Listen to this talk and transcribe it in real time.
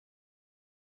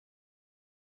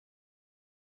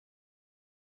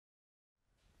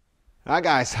Hi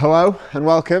guys, hello and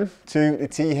welcome to the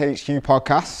THQ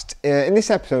Podcast. In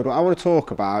this episode, what I want to talk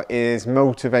about is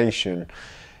motivation.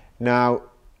 Now,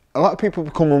 a lot of people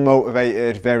become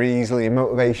unmotivated very easily, and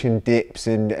motivation dips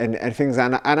and things like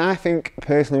that. And I think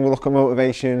personally we look at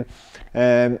motivation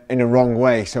in a wrong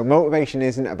way. So motivation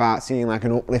isn't about seeing like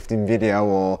an uplifting video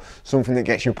or something that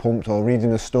gets you pumped or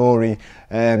reading a story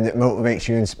that motivates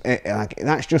you. Like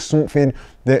that's just something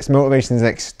that's motivation is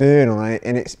external,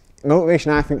 and it's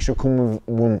motivation I think should come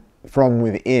from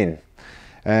within.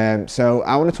 So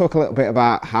I want to talk a little bit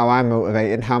about how I'm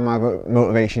motivated, how my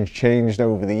motivation's changed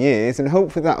over the years, and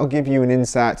hopefully that'll give you an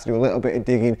insight to do a little bit of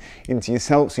digging into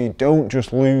yourself so you don't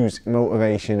just lose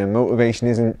motivation, and motivation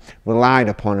isn't relied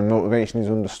upon and motivation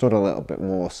is understood a little bit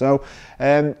more. So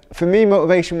for me,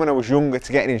 motivation when I was younger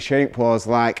to getting in shape was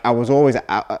like I wasn't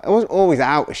always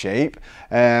out of shape.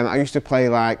 I used to play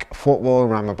like football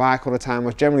and ride my bike all the time,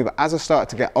 but as I started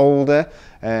to get older,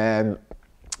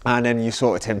 and then you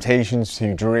sort of temptations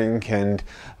to drink and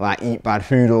like eat bad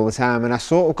food all the time, and I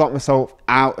sort of got myself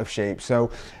out of shape.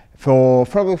 So for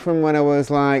probably from when I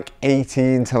was like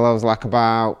 18 till I was like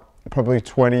about probably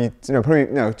 20,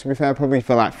 to be fair, probably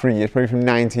for like 3 years, probably from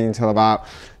 19 till about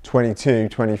 22,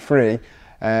 23,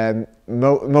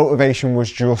 motivation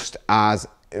was just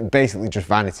basically just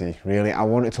vanity, really. I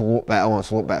wanted to look better, I wanted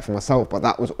to look better for myself, but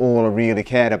that was all I really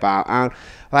cared about. And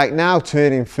like now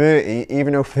turning 30,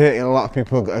 even though 30, a lot of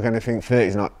people are going to think 30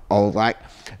 is not old, like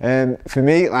for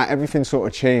me, like everything sort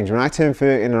of changed. When I turned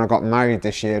 30 and I got married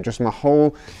this year, just my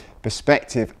whole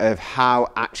perspective of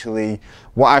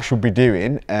what I should be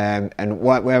doing and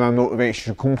where my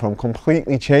motivation should come from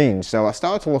completely changed. So I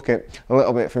started to look at a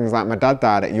little bit things like my dad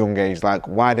died at a young age. Like,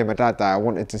 why did my dad die? I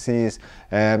wanted to see his,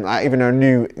 even though I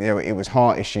knew it was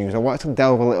heart issues, I wanted to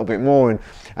delve a little bit more, and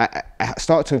I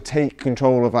started to take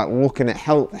control of like looking at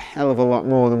health a hell of a lot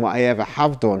more than what I ever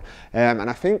have done. And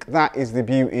I think that is the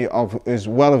beauty of, as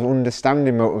well as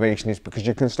understanding motivation, is because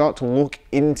you can start to look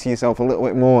into yourself a little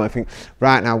bit more and think,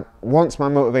 right, now once my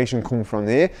motivation comes from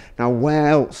there, now where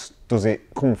else does it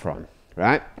come from,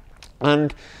 right?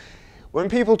 And when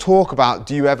people talk about,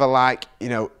 do you ever like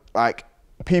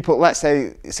people, let's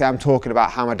say I'm talking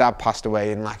about how my dad passed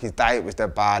away and like his diet was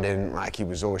dead bad and like he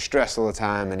was always stressed all the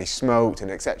time and he smoked and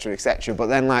etc, but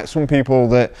then like some people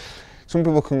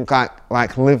can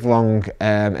like live long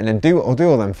and then do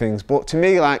all them things, but to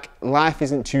me, like, life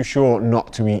isn't too short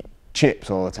not to eat chips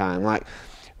all the time. Like,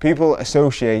 people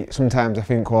associate sometimes, I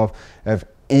think, of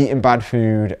eating bad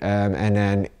food and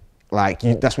then like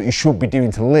that's what you should be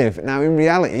doing to live. Now in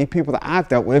reality, people that I've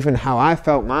dealt with and how I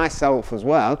felt myself as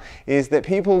well, is that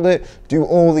people that do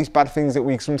all these bad things that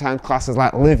we sometimes class as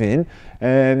like living,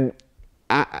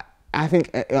 I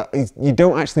think you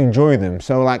don't actually enjoy them.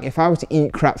 So like if I was to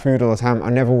eat crap food all the time, I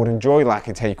never would enjoy like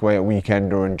a takeaway at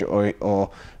weekend or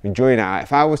enjoying it.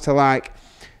 If I was to like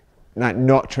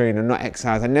not train and not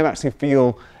exercise, I never actually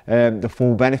feel the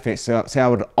full benefits. So say I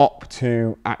would opt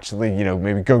to actually,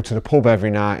 maybe go to the pub every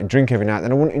night and drink every night,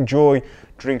 then I wouldn't enjoy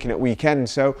drinking at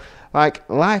weekends. So like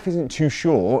life isn't too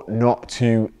short not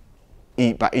to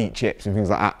eat chips and things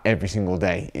like that every single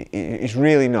day. It's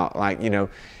really not. Like,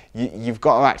 you've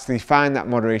got to actually find that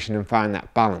moderation and find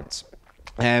that balance.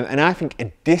 And I think a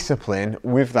discipline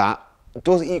with that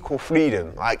does equal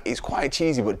freedom. Like, it's quite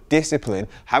cheesy, but discipline,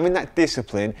 having that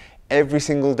discipline every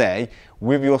single day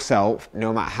with yourself,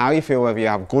 no matter how you feel, whether you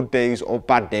have good days or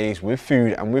bad days with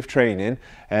food and with training,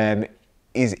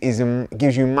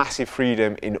 gives you massive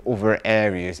freedom in other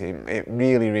areas. It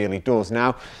really, really does.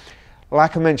 Now,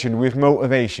 like I mentioned, with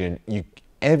motivation,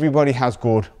 everybody has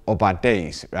good or bad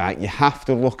days, right? You have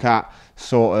to look at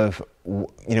sort of,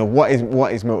 what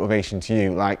is motivation to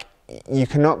you? Like, you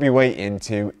cannot be waiting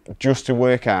just to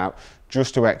work out,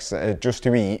 just to exercise, just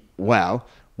to eat well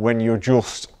when you're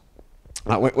just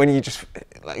like when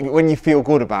you feel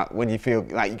good about, when you feel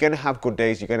like you're going to have good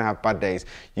days, you're going to have bad days,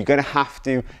 you're going to have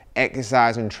to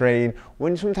exercise and train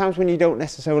sometimes when you don't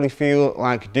necessarily feel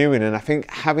like doing. And I think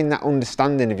having that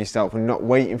understanding of yourself and not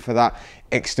waiting for that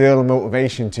external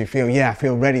motivation to feel, I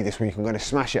feel ready this week, I'm going to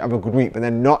smash it, have a good week, but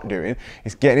then not doing,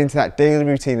 is getting into that daily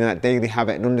routine and that daily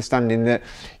habit and understanding that,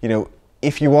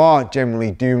 if you are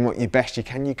generally doing what you best you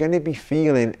can, you're going to be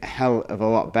feeling a hell of a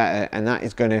lot better, and that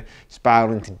is going to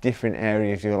spiral into different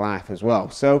areas of your life as well.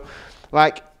 So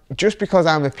like, just because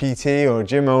I'm a PT or a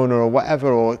gym owner or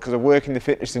whatever, or because I work in the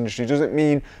fitness industry, doesn't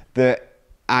mean that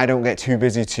I don't get too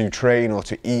busy to train or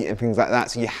to eat and things like that.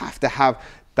 So you have to have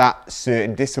that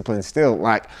certain discipline still.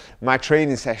 Like my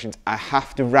training sessions, I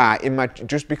have to write in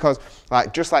just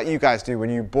like you guys do when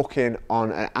you book in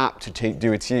on an app to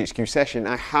do a THQ session,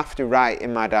 I have to write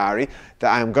in my diary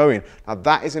that I am going. Now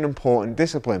that is an important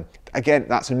discipline. again,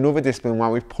 that's another discipline why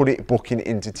we've put it booking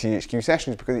into THQ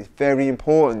sessions, because it's very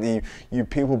important that you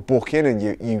people book in and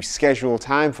you schedule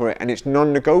time for it, and it's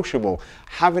non-negotiable.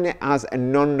 Having it as a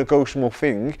non-negotiable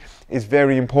thing is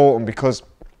very important, because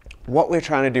what we're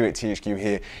trying to do at THQ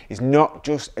here is not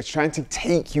just, it's trying to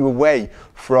take you away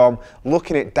from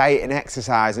looking at diet and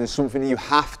exercise and something that you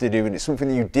have to do, and it's something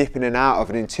that you dip in and out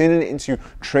of, and then turning it into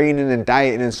training and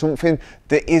dieting and something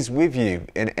that is with you,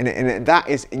 and that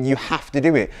is, you have to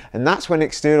do it. And that's when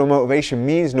external motivation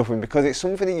means nothing, because it's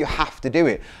something that you have to do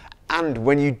it. And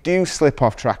when you do slip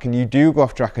off track and you do go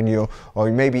off track and or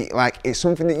maybe like, it's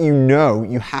something that you know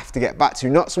you have to get back to,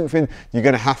 not something you're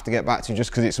going to have to get back to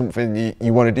just because it's something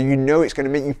you want to do. You know it's going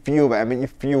to make you feel better, make you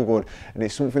feel good, and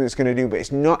it's something that's going to do, but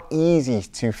it's not easy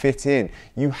to fit in.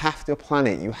 You have to plan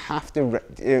it, you have to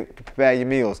prepare your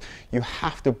meals, you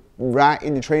have to write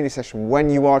in the training session when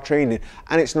you are training,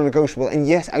 and it's non-negotiable. And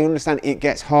yes, I understand it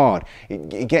gets hard,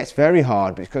 it gets very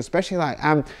hard, because especially like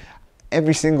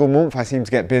every single month I seem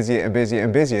to get busier and busier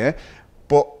and busier,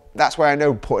 but that's why I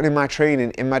know putting in my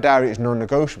training in my diary is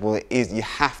non-negotiable. It is, you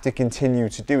have to continue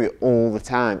to do it all the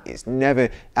time. That's never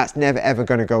ever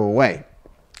going to go away.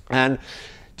 And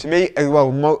to me,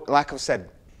 well, like I've said,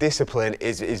 discipline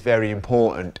is very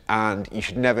important, and you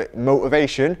should never,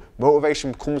 motivation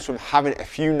comes from having a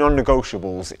few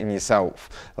non-negotiables in yourself.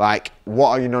 Like,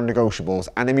 what are your non-negotiables?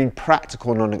 And I mean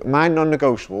practical my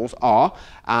non-negotiables are,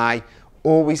 I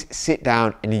always sit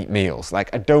down and eat meals. Like,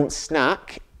 I don't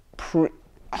snack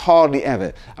hardly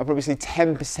ever. I probably say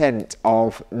 10%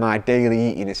 of my daily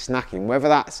eating is snacking, whether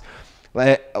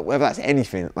that's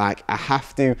anything. Like, I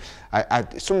have to, I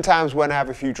sometimes when I have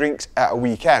a few drinks at a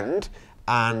weekend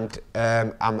and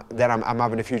I'm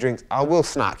having a few drinks, I will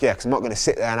snack, yeah, because I'm not going to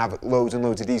sit there and have loads and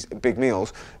loads of these big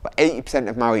meals. But 80%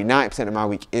 of my week, 90% of my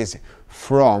week is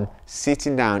from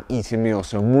sitting down, eating meals.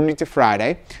 So Monday to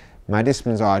Friday, my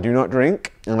disciplines are: I do not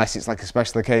drink unless it's like a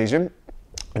special occasion.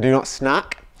 I do not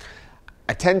snack.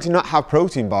 I tend to not have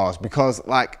protein bars, because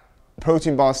like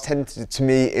protein bars tend to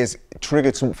me is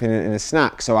triggered something in a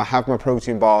snack. So I have my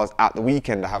protein bars at the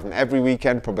weekend. I have them every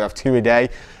weekend, probably have 2 a day.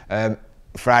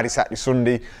 Friday, Saturday,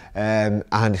 Sunday, and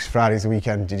Friday's the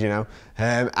weekend, did you know?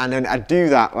 And then I do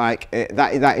that, like,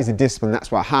 that is a discipline,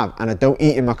 that's what I have. And I don't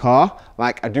eat in my car.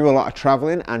 Like, I do a lot of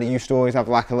traveling, and I used to always have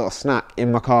like a little snack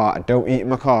in my car. I don't eat in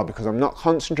my car because I'm not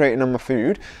concentrating on my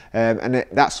food, and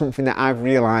that's something that I've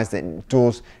realised that it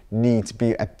does need to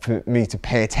be for me to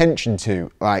pay attention to.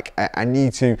 Like, I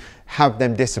need to have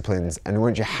them disciplines, and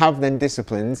once you have them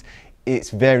disciplines, it's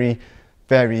very,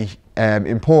 very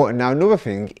important. Now, another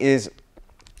thing is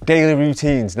daily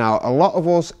routines. Now, a lot of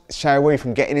us shy away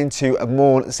from getting into a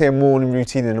morning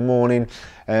routine and a morning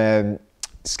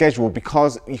schedule,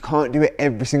 because you can't do it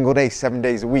every single day, 7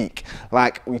 days a week.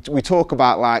 Like, we talk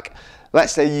about, like,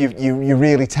 let's say you're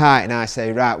really tight, and I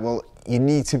say, right, well, you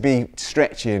need to be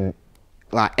stretching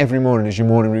like every morning as your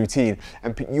morning routine,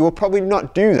 and you will probably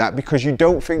not do that because you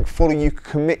don't think fully you can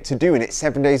commit to doing it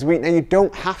 7 days a week. Now, you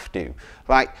don't have to.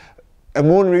 Like, a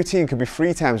morning routine can be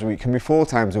 3 times a week, can be 4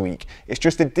 times a week. It's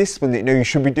just a discipline that you know you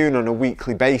should be doing on a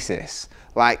weekly basis.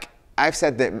 Like, I've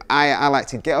said that I like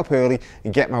to get up early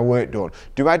and get my work done.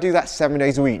 Do I do that 7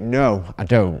 days a week? No, I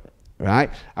don't.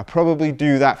 Right? I probably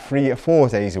do that 3 or 4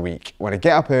 days a week. When I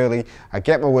get up early, I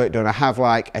get my work done. I have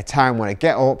like a time when I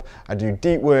get up, I do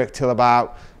deep work till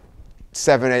about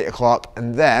 7, 8 o'clock,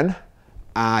 and then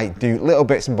I do little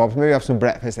bits and bobs, maybe have some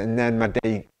breakfast, and then my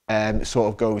day sort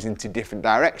of goes into different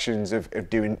directions of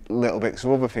doing little bits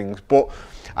of other things. But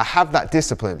I have that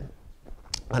discipline,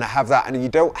 and I have that, and you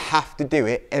don't have to do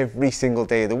it every single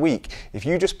day of the week. If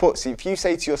you just if you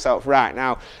say to yourself, right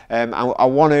now, I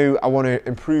want to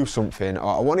improve something,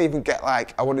 or I want to even get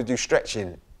like, I want to do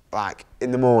stretching like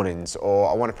in the mornings, or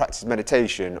I want to practice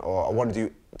meditation, or I want to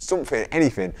do something,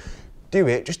 anything, do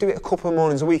it. Just do it a couple of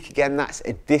mornings a week. Again, that's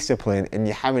a discipline, and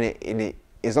you're having it in it.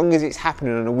 As long as it's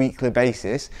happening on a weekly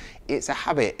basis, it's a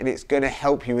habit, and it's going to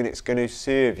help you, and it's going to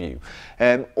serve you.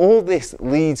 All this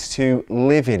leads to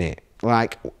living it.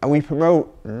 Like, we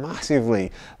promote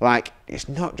massively, like, it's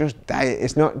not just diet,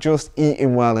 it's not just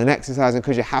eating well and exercising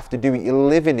because you have to do it. You're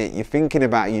living it, you're thinking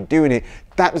about it, you're doing it.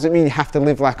 That doesn't mean you have to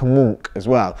live like a monk as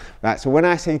well, right? So when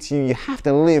I say to you, you have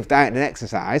to live diet and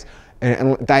exercise,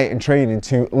 and diet and training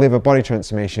to live a body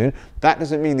transformation, that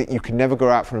doesn't mean that you can never go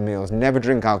out for meals, never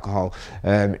drink alcohol,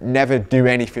 never do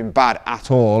anything bad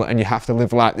at all, and you have to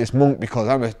live like this monk because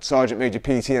I'm a Sergeant Major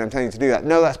PT and I'm telling you to do that.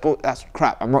 No, that's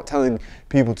crap. I'm not telling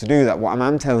people to do that. What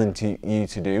I'm telling you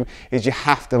to do is you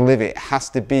have to live it. It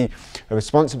has to be a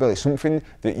responsibility, something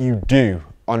that you do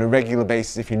on a regular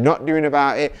basis. If you're not doing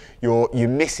about it, you're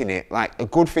missing it. Like, a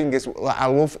good thing is, I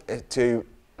love to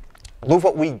love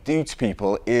what we do to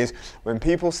people is when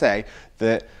people say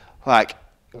that, like,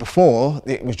 before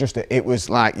it was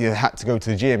like you had to go to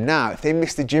the gym. Now, if they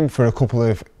miss the gym for a couple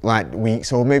of like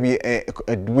weeks, or maybe a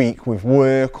week with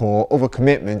work or other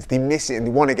commitments, they miss it and they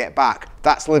want to get back.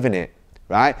 That's living it,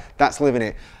 right? That's living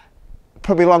it.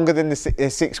 Probably longer than the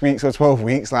 6 weeks or 12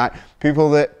 weeks. Like people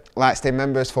that like stay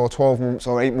members for 12 months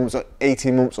or 8 months or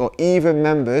 18 months, or even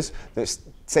members that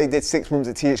say did 6 months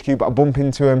at THQ but I bump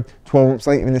into them 12 months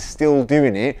later and they're still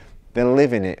doing it. They're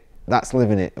living it. That's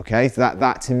living it, okay? So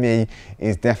that to me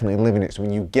is definitely living it. So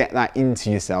when you get that into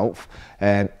yourself,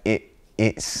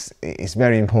 it's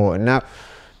very important. Now,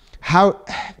 how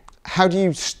do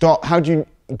you stop? How do you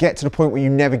get to the point where you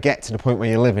never get to the point where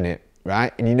you're living it,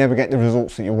 right? And you never get the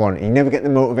results that you want. And you never get the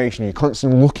motivation. You're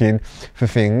constantly looking for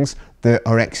things that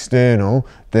are external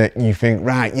that you think,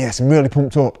 right, yes, I'm really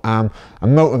pumped up, I'm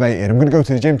motivated, I'm gonna go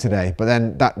to the gym today, but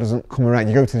then that doesn't come around.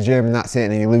 You go to the gym and that's it,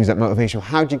 and then you lose that motivation.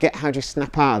 How do you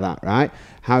snap out of that, right?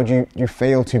 How do you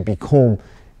fail to become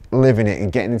living it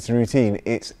and getting into the routine?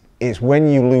 It's when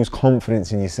you lose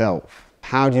confidence in yourself.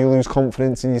 How do you lose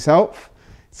confidence in yourself?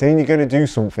 Saying you're gonna do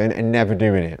something and never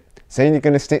doing it. Saying you're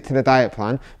going to stick to the diet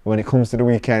plan, but when it comes to the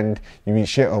weekend, you eat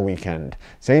shit all weekend.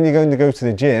 Saying you're going to go to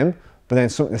the gym, but then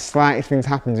the slightest things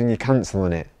happens and you're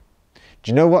cancelling it.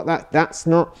 Do you know what? That's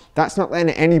not letting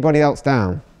anybody else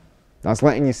down. That's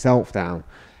letting yourself down.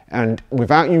 And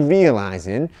without you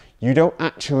realising, you don't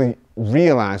actually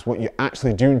realise what you're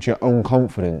actually doing to your own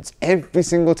confidence. Every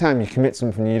single time you commit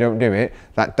something and you don't do it,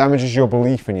 that damages your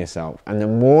belief in yourself. And the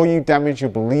more you damage your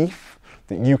belief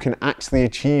that you can actually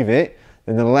achieve it,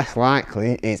 then the less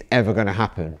likely it's ever going to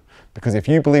happen. Because if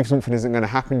you believe something isn't going to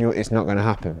happen, it's not going to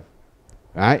happen,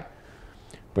 right?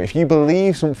 But if you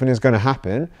believe something is going to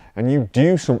happen and you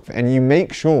do something and you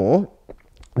make sure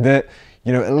that,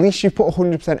 you know, at least you put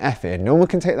 100% effort in, no one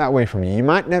can take that away from you. You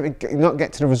might not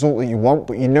get to the result that you want,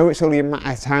 but you know it's only a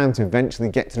matter of time to eventually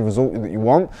get to the result that you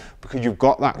want because you've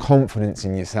got that confidence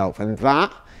in yourself. And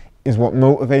that is what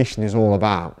motivation is all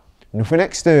about. Nothing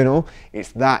external,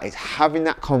 it's having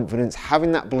that confidence,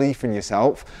 having that belief in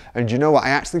yourself. And you know what, I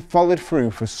actually followed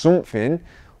through for something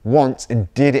once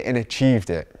and did it and achieved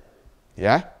it.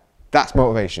 Yeah, that's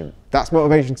motivation. That's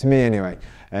motivation to me anyway.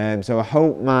 So I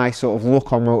hope my sort of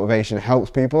look on motivation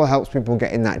helps people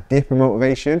get in that dip of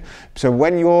motivation. So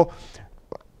when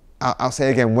I'll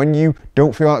say again, when you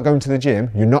don't feel like going to the gym,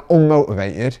 you're not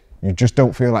unmotivated, you just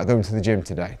don't feel like going to the gym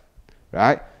today,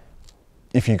 right?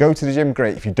 If you go to the gym,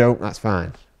 great. If you don't, that's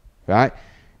fine, right?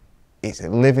 It's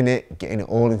living it, getting it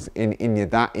all in you.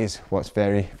 That is what's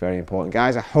very, very important.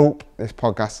 Guys, I hope this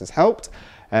podcast has helped,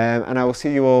 and I will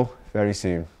see you all very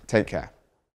soon. Take care.